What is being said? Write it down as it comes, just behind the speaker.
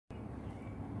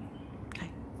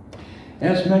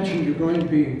As mentioned, you're going to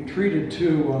be treated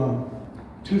to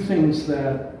two things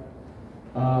that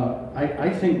I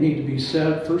think need to be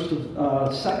said.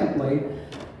 Secondly,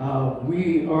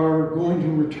 we are going to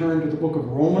return to the book of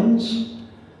Romans,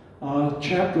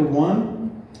 chapter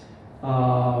 1.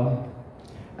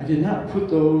 I did not put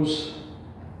those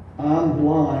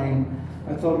online.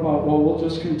 I thought about, well, we'll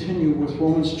just continue with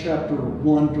Romans chapter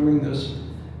 1 during this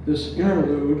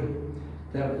interlude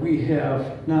that we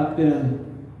have not been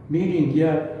meeting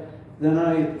yet. Then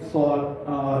I thought,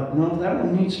 no, that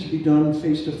one needs to be done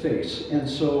face to face. And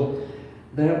so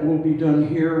that will be done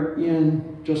here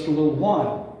in just a little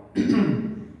while.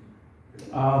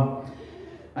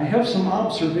 I have some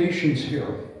observations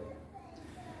here.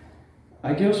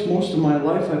 I guess most of my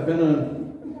life I've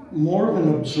been more of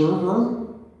an observer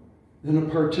than a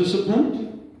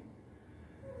participant.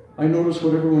 I notice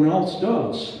what everyone else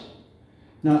does,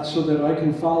 not so that I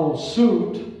can follow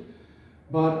suit,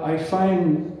 but I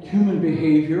find human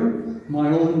behavior, my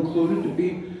own included, to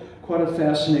be quite a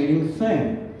fascinating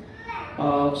thing.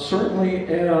 Certainly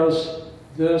as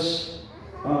this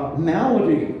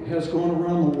malady has gone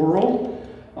around the world,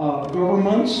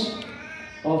 governments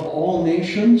of all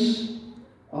nations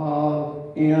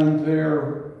and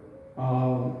their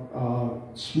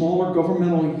smaller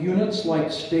governmental units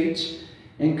like states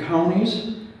and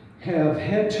counties have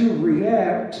had to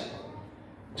react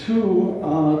to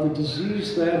the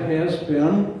disease that has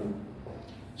been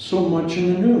so much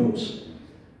in the news.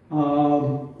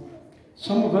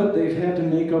 Some of it they've had to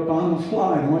make up on the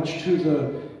fly, much to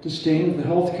the disdain of the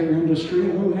healthcare industry,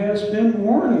 who has been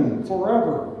warning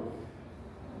forever.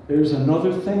 There's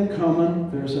another thing coming,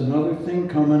 there's another thing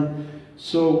coming.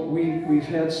 So we've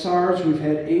had SARS, we've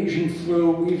had Asian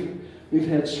flu, we've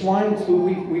had swine flu,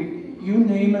 you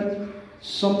name it,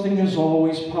 something is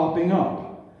always popping up.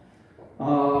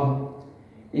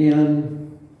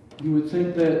 And you would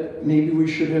think that maybe we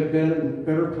should have been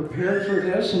better prepared for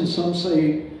this, and some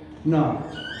say not.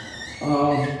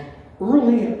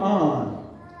 Early on,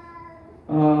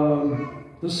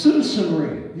 the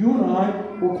citizenry, you and I,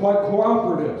 were quite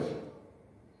cooperative.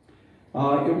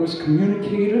 It was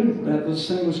communicated that this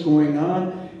thing was going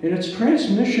on, and its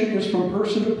transmission is from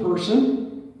person to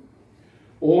person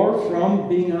or from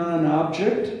being on an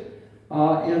object.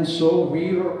 And so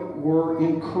we were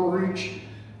encouraged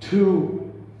to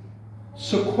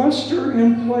sequester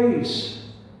in place,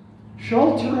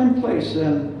 shelter in place.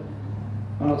 And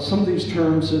some of these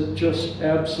terms that just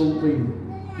absolutely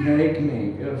nag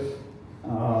me.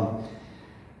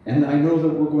 And I know that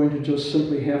we're going to just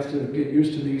simply have to get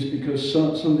used to these because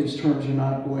some of these terms are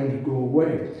not going to go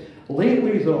away.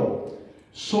 Lately, though,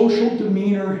 social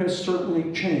demeanor has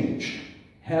certainly changed,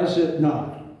 has it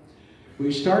not?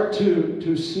 We start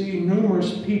to see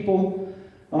numerous people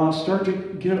start to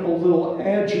get a little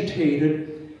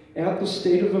agitated at the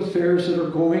state of affairs that are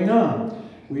going on.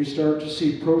 We start to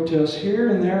see protests here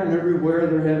and there and everywhere.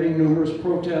 They're having numerous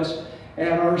protests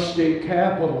at our state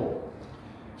capitol.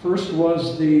 First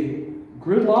was the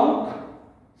gridlock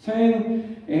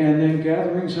thing, and then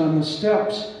gatherings on the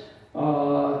steps,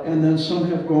 and then some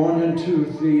have gone into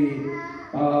the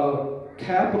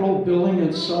Capitol building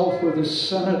itself where the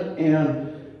Senate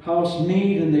and House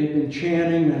meet, and they've been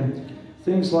chanting and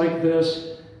things like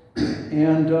this.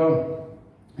 And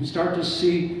you start to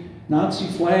see Nazi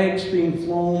flags being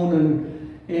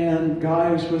flown and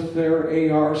guys with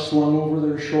their AR slung over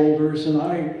their shoulders, and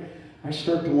I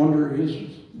start to wonder,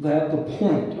 is that the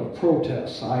point of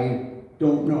protests? I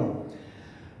don't know.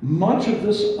 Much of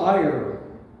this ire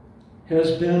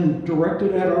has been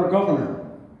directed at our governor.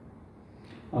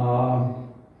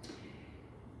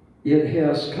 It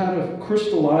has kind of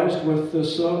crystallized with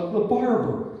this, the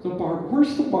barber.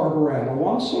 Where's the barber at?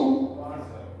 Owasso?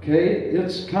 Okay,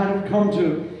 it's kind of come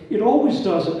to, it always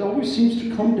does, it always seems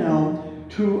to come down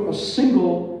to a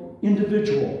single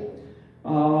individual.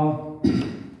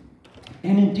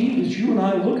 And indeed, as you and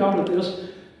I look out at this,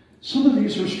 some of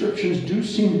these restrictions do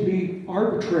seem to be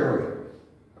arbitrary.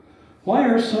 Why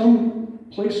are some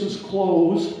places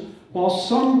closed while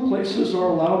some places are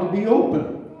allowed to be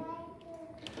open?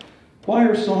 Why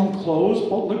are some closed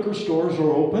but liquor stores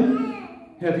are open?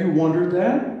 Have you wondered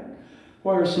that?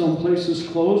 Why are some places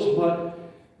closed but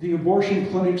the abortion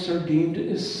clinics are deemed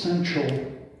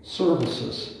essential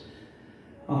services?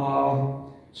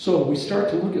 So we start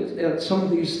to look at some of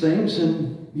these things,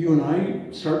 and you and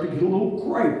I start to get a little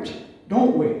griped,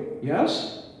 don't we?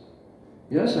 Yes?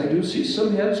 Yes, I do see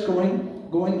some heads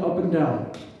going up and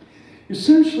down.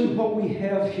 Essentially what we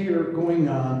have here going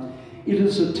on, it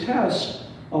is a test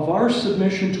of our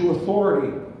submission to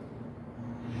authority.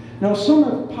 Now some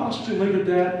have postulated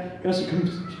that as a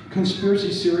conspiracy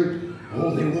theory.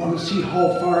 Oh, they want to see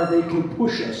how far they can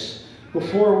push us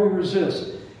before we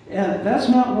resist. And that's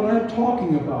not what I'm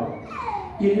talking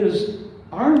about. It is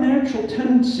our natural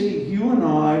tendency, you and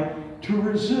I, to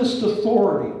resist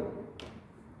authority.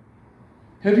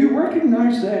 Have you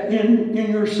recognized that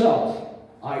in yourself?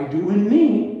 I do in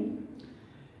me.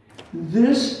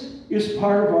 This is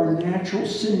part of our natural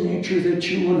sin nature that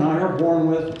you and I are born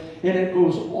with, and it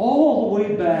goes all the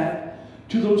way back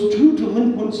to those two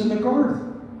delinquents in the garden.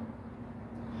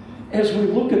 As we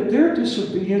look at their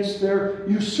disobedience, they're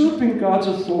usurping God's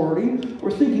authority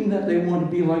or thinking that they want to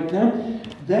be like them.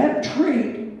 That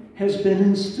trait has been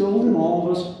instilled in all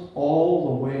of us all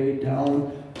the way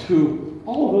down to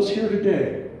all of us here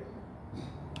today.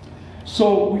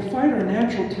 So we fight our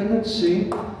natural tendency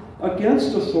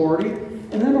against authority,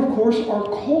 and then of course our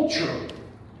culture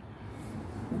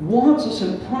wants us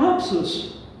and prompts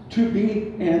us to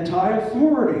be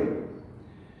anti-authority.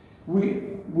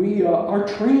 We are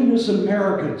trained as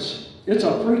Americans. It's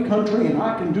a free country and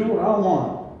I can do what I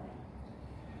want.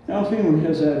 Now, if anyone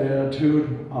has that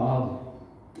attitude,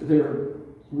 they're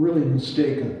really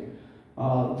mistaken.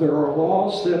 There are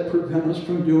laws that prevent us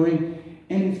from doing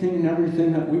anything and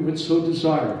everything that we would so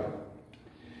desire.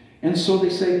 And so they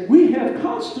say, we have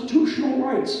constitutional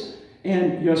rights.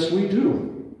 And yes, we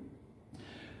do.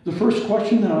 The first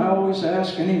question that I always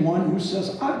ask anyone who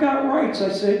says, I've got rights,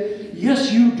 I say,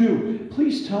 yes, you do.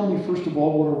 Please tell me, first of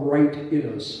all, what a right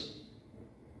is.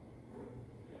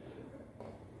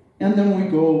 And then we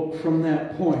go from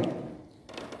that point.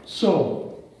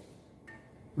 So,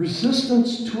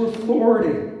 resistance to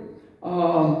authority.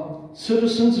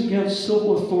 Citizens against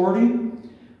civil authority.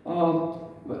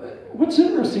 What's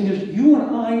interesting is you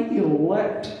and I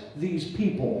elect these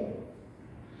people.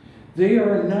 They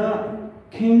are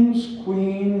not kings,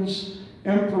 queens,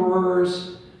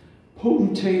 emperors,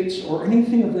 potentates, or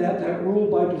anything of that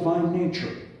rule by divine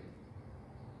nature.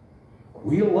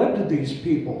 We elected these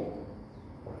people.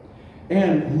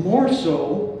 And more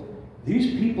so,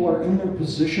 these people are in their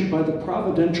position by the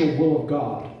providential will of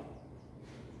God.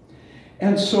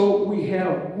 And so we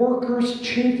have workers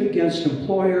chafe against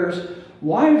employers,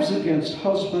 wives against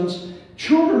husbands,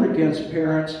 children against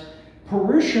parents,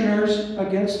 parishioners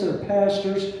against their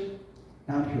pastors.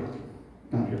 Not here.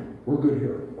 Not here. We're good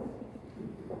here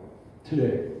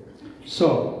today.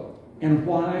 So, and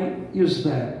why is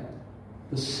that?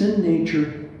 The sin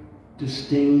nature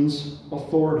disdains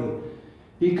authority.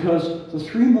 Because the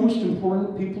three most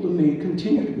important people to me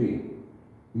continue to be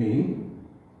me,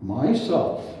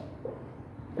 myself,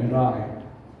 and I.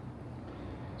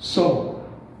 So,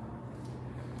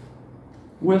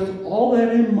 with all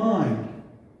that in mind,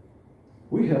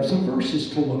 we have some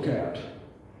verses to look at.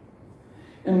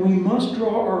 And we must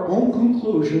draw our own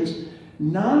conclusions,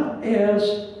 not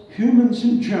as humans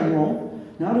in general,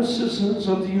 not as citizens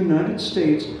of the United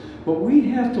States, but we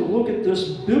have to look at this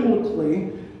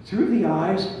biblically through the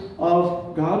eyes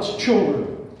of God's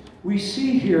children. We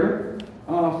see here,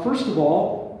 first of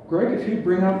all, Greg, if you'd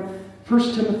bring up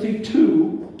 1 Timothy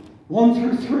 2, 1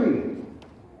 through 3.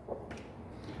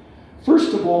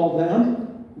 First of all,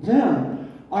 then,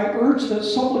 I urge that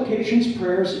supplications,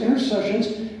 prayers, intercessions,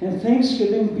 and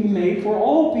thanksgiving be made for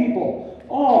all people,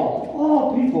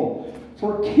 all people,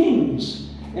 for kings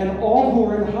and all who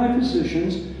are in high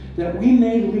positions, that we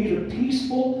may lead a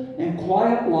peaceful and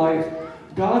quiet life,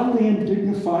 godly and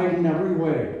dignified in every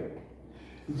way.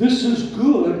 This is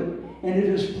good, and it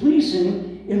is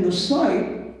pleasing in the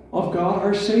sight of God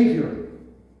our Savior.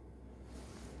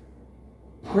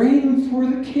 Praying for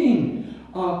the king.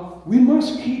 We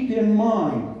must keep in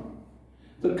mind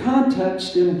the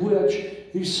context in which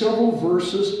these several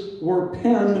verses were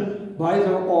penned by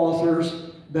their authors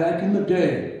back in the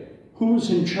day. Who was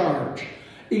in charge?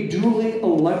 A duly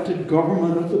elected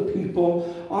government of the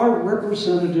people, our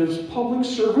representatives, public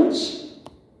servants.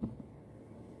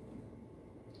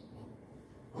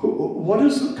 What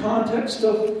is the context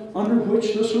under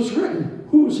which this was written?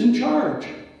 Who was in charge?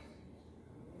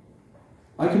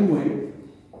 I can wait.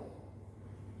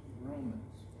 Romans.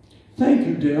 Thank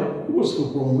you, Dale. It was the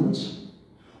Romans.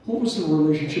 What was the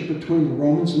relationship between the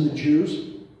Romans and the Jews?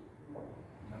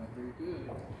 Not very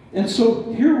good. And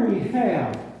so here we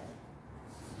have,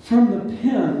 from the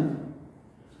pen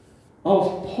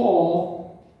of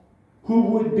Paul, who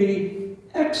would be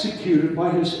executed by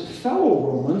his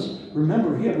fellow Romans.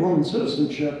 Remember, he had Roman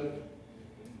citizenship.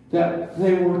 That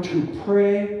they were to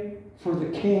pray for the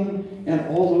king and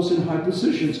all those in high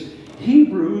positions.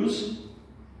 Hebrews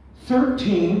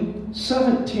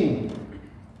 13:17.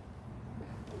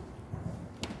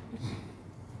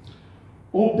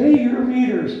 Obey your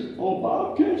leaders. Oh,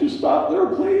 Bob, can't you stop there,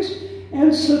 please?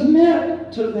 and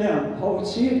submit to them. Oh,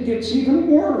 see, it gets even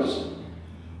worse.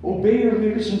 Obey your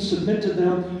leaders and submit to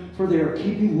them, for they are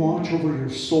keeping watch over your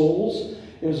souls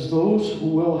as those who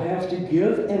will have to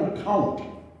give an account.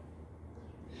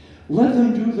 Let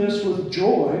them do this with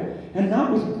joy and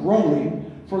not with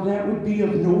groaning, for that would be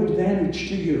of no advantage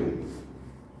to you.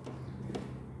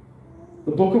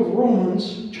 The book of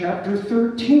Romans, chapter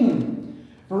 13,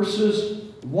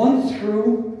 verses 1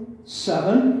 through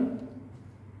 7.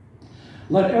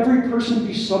 Let every person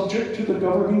be subject to the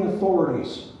governing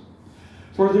authorities,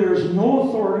 for there is no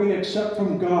authority except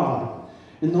from God,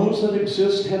 and those that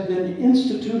exist have been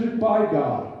instituted by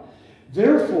God.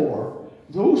 Therefore,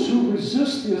 those who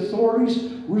resist the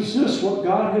authorities resist what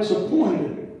God has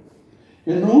appointed,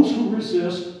 and those who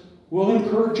resist will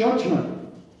incur judgment.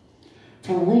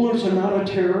 For rulers are not a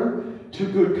terror to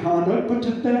good conduct, but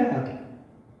to bad.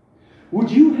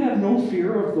 Would you have no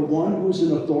fear of the one who is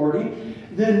in authority?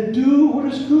 Then do what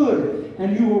is good,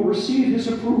 and you will receive his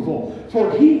approval,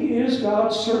 for he is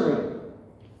God's servant.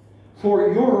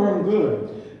 For your own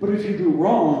good. But if you do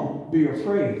wrong, be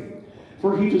afraid,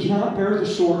 for he does not bear the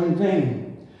sword in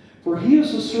vain. For he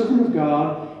is the servant of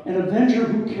God, an avenger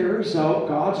who carries out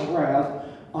God's wrath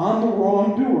on the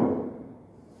wrongdoer.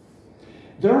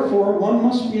 Therefore, one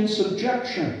must be in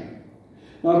subjection,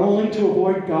 not only to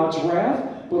avoid God's wrath,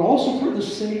 but also for the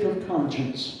sake of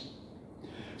conscience.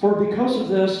 For because of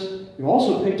this, you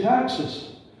also pay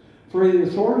taxes. For the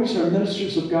authorities are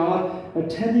ministers of God,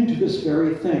 attending to this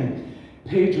very thing.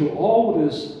 Pay to all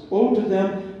what is owed to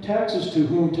them, taxes to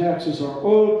whom taxes are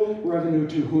owed, revenue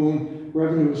to whom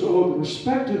revenue is owed,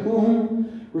 respect to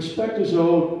whom respect is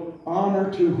owed,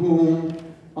 honor to whom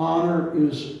honor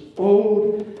is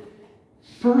owed.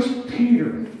 1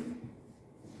 Peter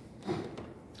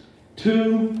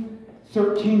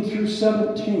 2:13 through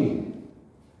 17.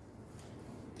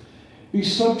 Be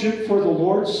subject for the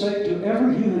Lord's sake to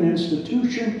every human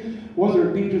institution, whether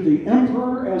it be to the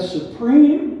emperor as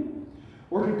supreme,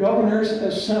 or to governors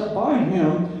as sent by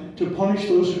him to punish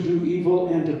those who do evil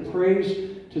and to praise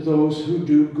to those who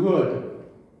do good.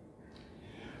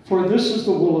 For this is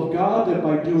the will of God, that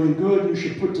by doing good you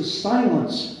should put to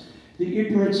silence the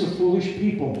ignorance of foolish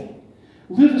people.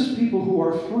 Live as people who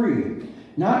are free,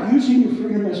 not using your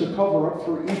freedom as a cover-up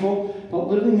for evil, but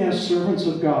living as servants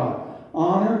of God.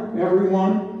 Honor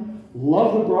everyone,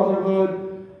 love the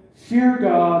brotherhood, fear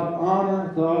God,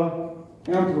 honor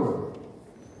the emperor.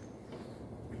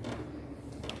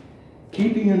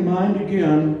 Keeping in mind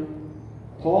again,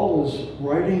 Paul is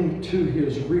writing to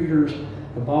his readers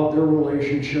about their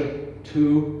relationship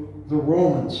to the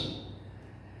Romans.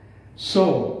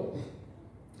 So,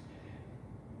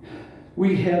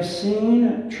 we have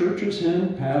seen churches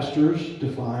and pastors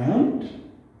defiant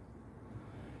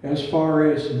as far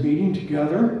as meeting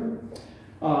together.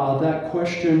 That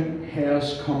question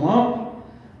has come up.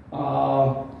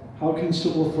 How can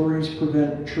civil authorities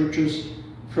prevent churches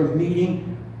from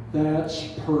meeting? That's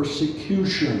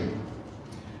persecution.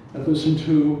 I listened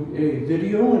to a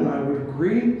video and I would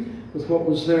agree with what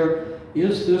was there.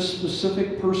 Is this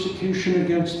specific persecution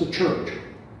against the church?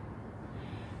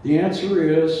 The answer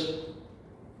is,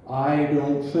 I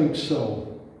don't think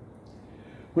so.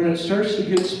 When it starts to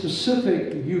get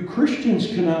specific, you Christians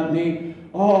cannot meet,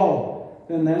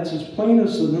 then that's as plain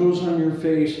as the nose on your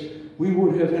face. We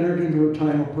would have entered into a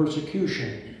time of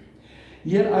persecution.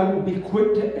 Yet I will be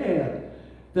quick to add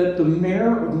that the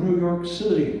mayor of New York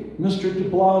City, Mr. de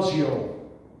Blasio,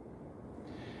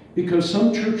 because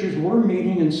some churches were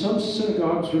meeting and some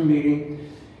synagogues were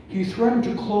meeting, he threatened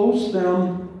to close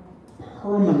them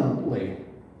permanently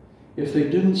if they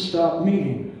didn't stop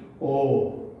meeting.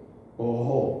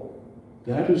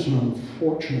 That is an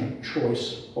unfortunate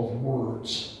choice of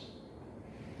words.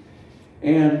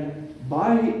 And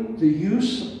by the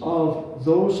use of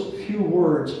those few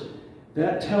words,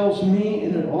 that tells me,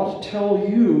 and it ought to tell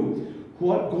you,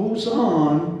 what goes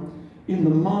on in the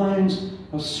minds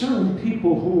of certain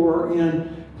people who are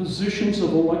in positions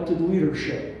of elected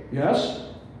leadership. Yes?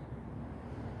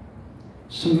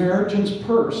 Samaritan's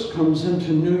Purse comes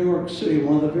into New York City,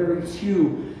 one of the very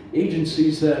few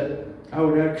agencies that I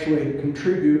would actually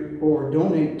contribute or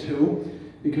donate to,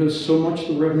 because so much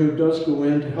of the revenue does go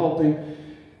into helping.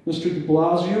 Mr. de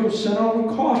Blasio sent out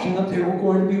a caution that they were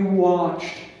going to be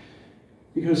watched,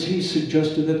 because he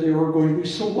suggested that they were going to be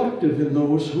selective in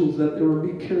those that they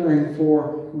would be caring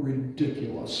for.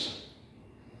 Ridiculous.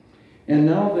 And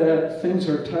now that things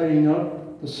are tidying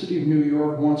up, the city of New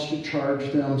York wants to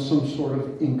charge them some sort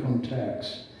of income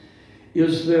tax.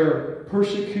 Is there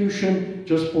persecution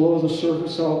just below the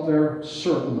surface out there?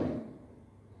 Certainly.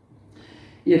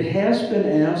 It has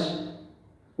been asked,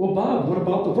 Well, Bob, what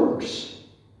about the verse?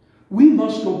 We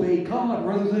must obey God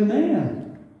rather than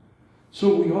man.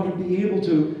 So we ought to be able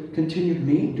to continue to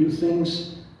meet, do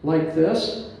things like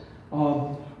this.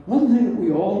 One thing that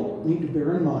we all need to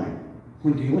bear in mind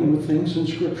when dealing with things in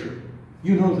Scripture,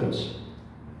 you know this.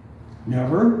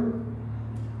 Never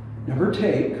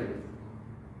take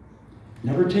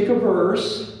a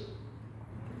verse.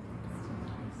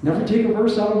 Never take a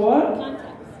verse out of what?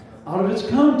 Context. Out of its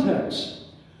context.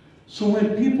 So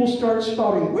when people start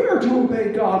spouting, we are to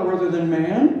obey God rather than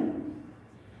man,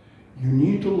 you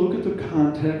need to look at the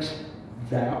context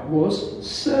that was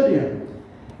said in.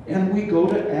 And we go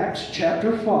to Acts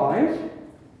chapter 5,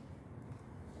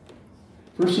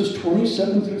 verses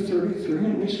 27 through 33,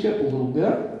 and we skip a little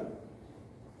bit.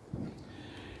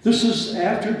 This is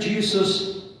after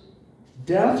Jesus'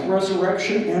 death,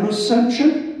 resurrection, and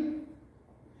ascension.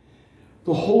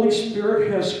 The Holy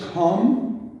Spirit has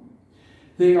come.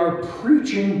 They are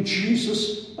preaching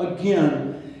Jesus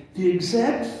again. The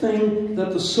exact thing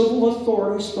that the civil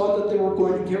authorities thought that they were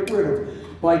going to get rid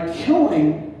of. By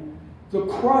killing the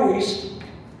Christ,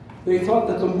 they thought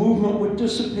that the movement would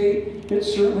dissipate. It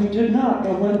certainly did not.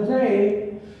 And when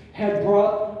they had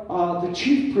brought, the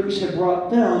chief priests had brought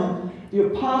them, the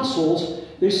apostles,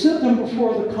 they sent them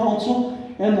before the council,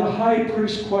 and the high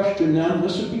priest questioned them,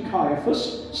 this would be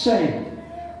Caiaphas, saying,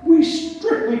 we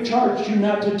strictly charged you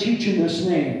not to teach in this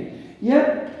name.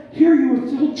 Yet, here you have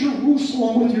filled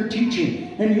Jerusalem with your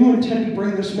teaching, and you intend to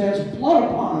bring this man's blood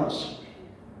upon us.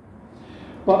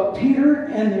 But Peter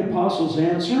and the apostles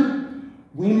answered,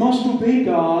 we must obey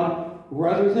God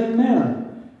rather than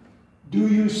men. Do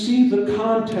you see the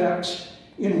context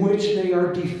in which they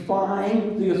are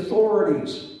defying the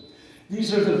authorities?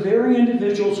 These are the very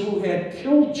individuals who had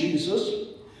killed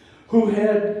Jesus, who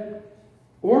had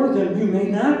ordered them, you may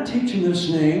not teach in this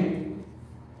name.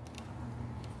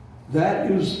 That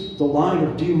is the line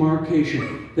of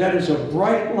demarcation. That is a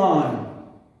bright line.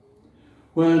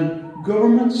 When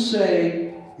governments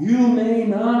say, you may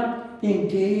not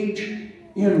engage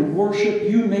in worship,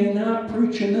 you may not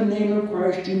preach in the name of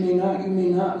Christ, you may not, you may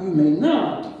not, you may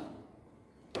not.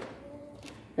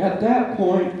 At that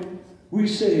point, we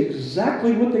say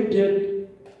exactly what they did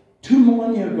 2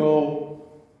 millennia ago.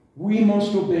 We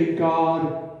must obey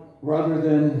God rather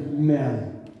than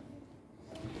men.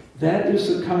 That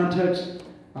is the context.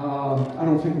 I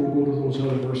don't think we'll go to those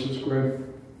other verses, Greg.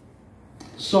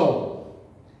 So,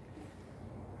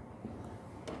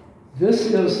 this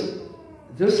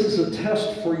is a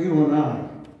test for you and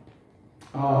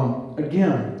I.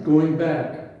 Again, going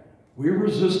back, we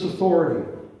resist authority.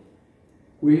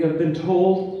 We have been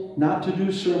told not to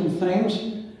do certain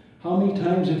things. How many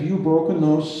times have you broken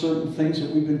those certain things that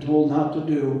we've been told not to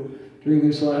do during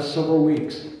these last several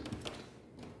weeks?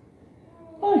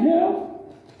 I have.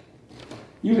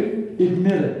 You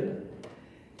admit it.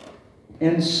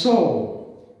 And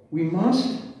so, we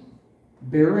must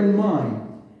bear in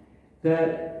mind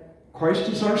that Christ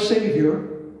is our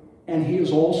Savior, and He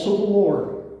is also the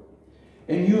Lord.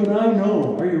 And you and I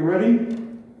know, are you ready?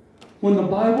 When the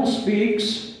Bible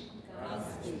speaks,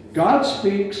 God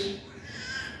speaks.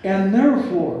 And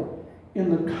therefore, in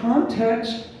the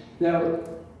context that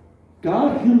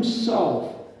God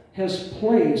Himself has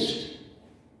placed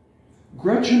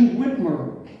Gretchen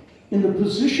Whitmer in the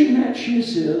position that she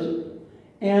is,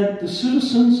 and the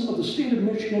citizens of the state of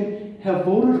Michigan have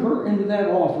voted her into that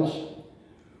office,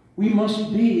 we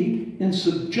must be in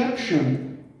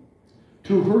subjection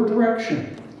to her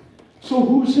direction. So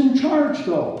who's in charge,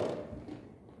 though?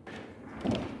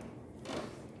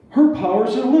 Her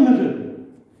powers are limited.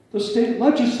 The state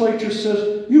legislature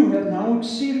says, you have now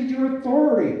exceeded your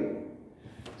authority.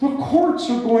 The courts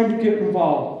are going to get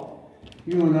involved.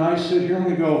 You and I sit here and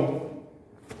we go,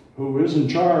 who is in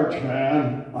charge,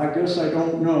 man? I guess I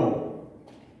don't know.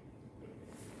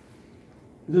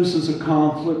 This is a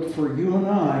conflict for you and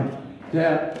I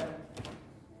that,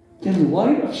 in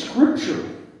light of Scripture,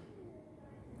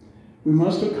 we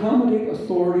must accommodate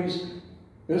authorities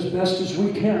as best as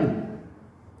we can.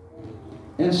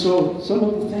 And so some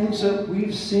of the things that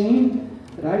we've seen,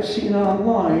 that I've seen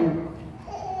online,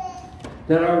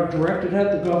 that are directed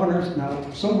at the governors,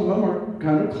 now some of them are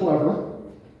kind of clever,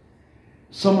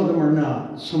 some of them are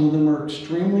not. Some of them are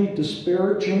extremely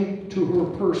disparaging to her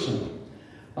person.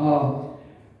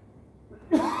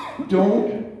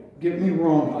 Don't get me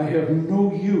wrong, I have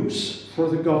no use for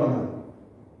the governor.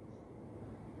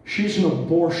 She's an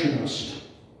abortionist.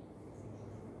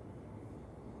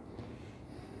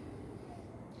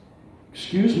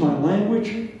 Excuse my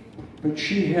language, but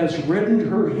she has reddened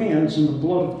her hands in the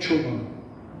blood of children.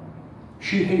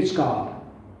 She hates God.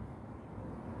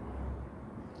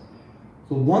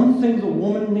 The one thing the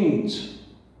woman needs,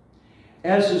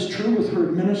 as is true with her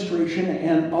administration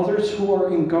and others who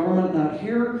are in government, not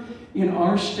here in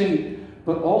our state,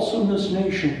 but also in this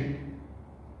nation,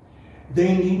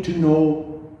 they need to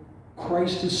know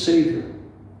Christ as Savior.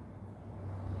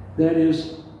 That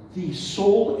is the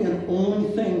sole and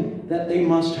only thing that they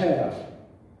must have.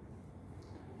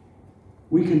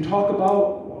 We can talk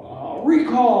about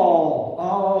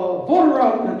recall, voter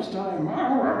out next time.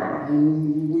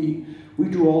 We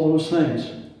do all those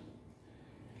things.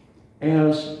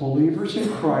 As believers in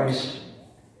Christ,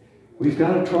 we've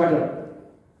got to try to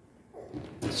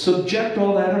subject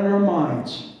all that in our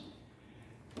minds.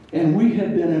 And we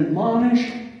have been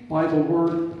admonished by the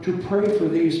Word to pray for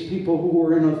these people who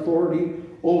are in authority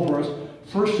over us,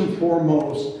 first and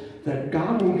foremost, that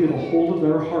God will get a hold of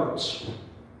their hearts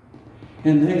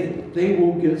and they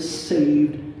will get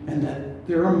saved, and that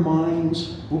their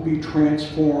minds will be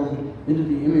transformed into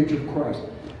the image of Christ.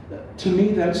 To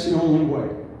me, that's the only way.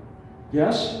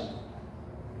 Yes?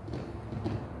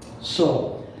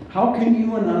 So, how can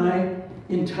you and I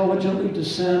intelligently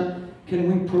dissent?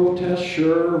 Can we protest?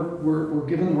 Sure, we're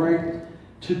given the right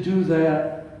to do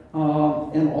that,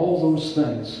 and all those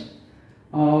things.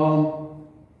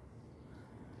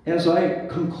 As I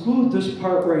conclude this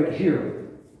part right here,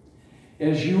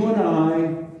 as you and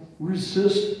I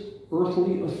resist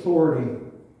earthly authority,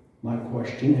 my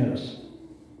question is,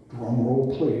 drum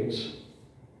roll please,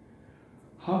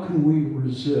 how can we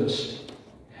resist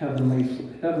heavenly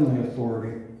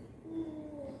authority?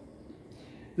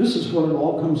 This is what it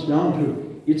all comes down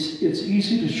to. It's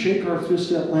easy to shake our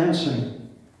fist at Lansing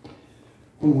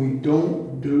when we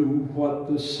don't do what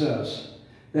this says.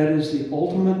 That is the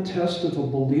ultimate test of a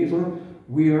believer.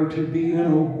 We are to be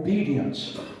in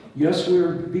obedience. Yes, we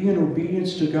are to be in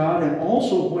obedience to God, and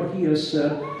also what He has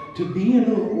said, to be in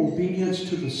obedience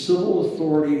to the civil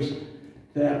authorities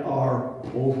that are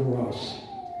over us.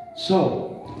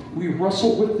 So, we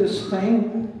wrestle with this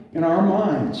thing in our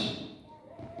minds.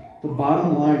 The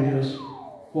bottom line is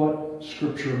what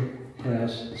Scripture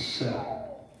has said.